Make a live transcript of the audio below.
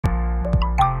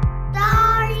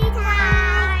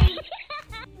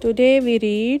Today we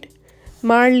read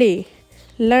Marley,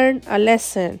 Learn a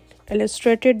Lesson,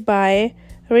 illustrated by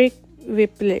Rick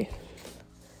Whipple.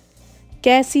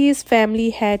 Cassie's family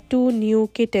had two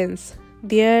new kittens.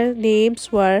 Their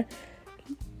names were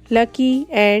Lucky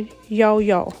and Yao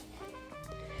Yao.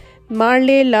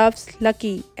 Marley loves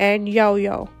Lucky and Yao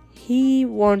Yao. He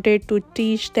wanted to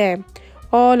teach them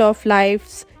all of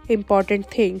life's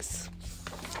important things.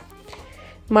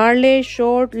 Marley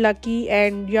showed Lucky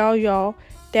and Yao Yao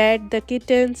that the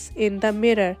kittens in the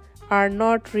mirror are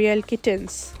not real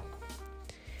kittens.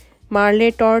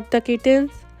 Marley taught the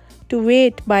kittens to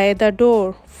wait by the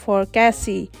door for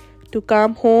Cassie to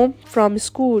come home from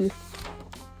school.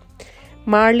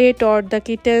 Marley taught the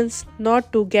kittens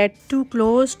not to get too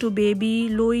close to baby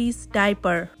Louie's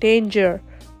diaper. Danger,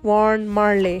 warned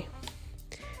Marley.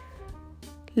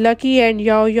 Lucky and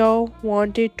Yao Yao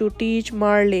wanted to teach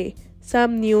Marley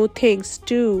some new things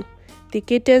too. The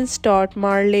kittens taught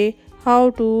Marley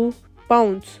how to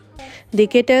bounce. The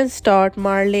kittens taught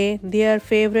Marley their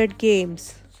favorite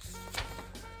games.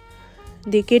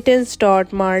 The kittens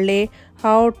taught Marley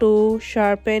how to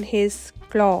sharpen his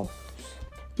claws.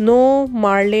 No,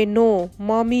 Marley, no,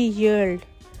 Mommy yelled.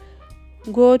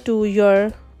 Go to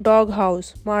your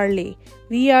doghouse, Marley.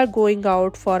 We are going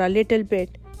out for a little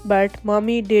bit. But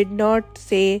Mommy did not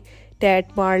say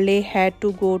that Marley had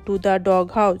to go to the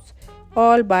doghouse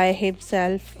all by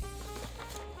himself.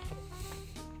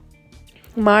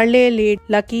 Marley led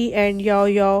Lucky and Yao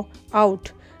Yao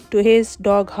out to his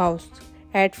doghouse.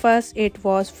 At first it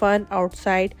was fun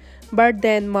outside, but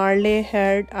then Marley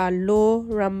heard a low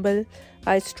rumble.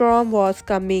 A storm was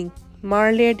coming.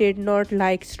 Marley did not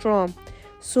like storm.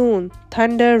 Soon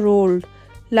thunder rolled,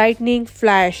 lightning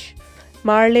flashed.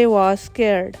 Marley was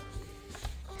scared.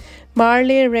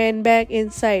 Marley ran back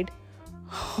inside.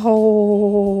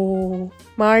 Howl!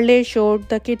 Marley showed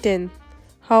the kitten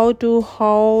how to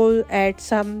howl at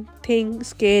something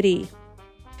scary.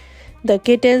 The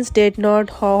kittens did not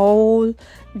howl.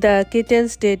 The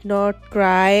kittens did not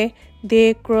cry.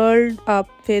 They curled up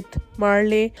with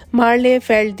Marley. Marley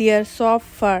felt their soft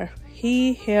fur.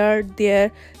 He heard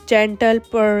their gentle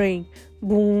purring.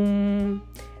 Boom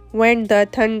went the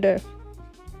thunder.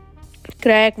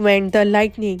 Crack went the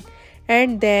lightning.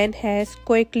 And then, as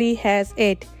quickly as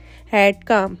it had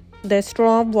come, the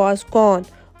storm was gone.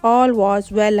 All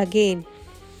was well again.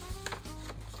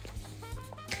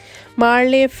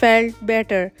 Marley felt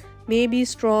better. Maybe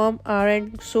storms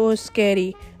aren't so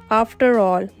scary. After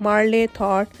all, Marley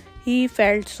thought, he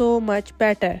felt so much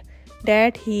better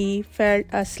that he fell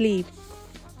asleep.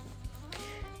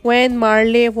 When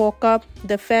Marley woke up,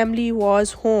 the family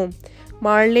was home.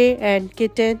 Marley and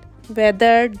kitten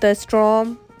weathered the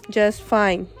storm just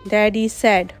fine, Daddy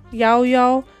said. Yao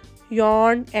Yao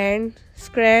yawned and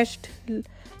scratched.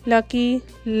 Lucky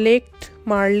licked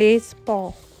Marley's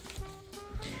paw.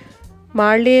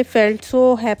 Marley felt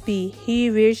so happy. He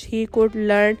wished he could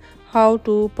learn how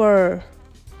to purr.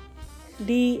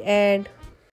 The end.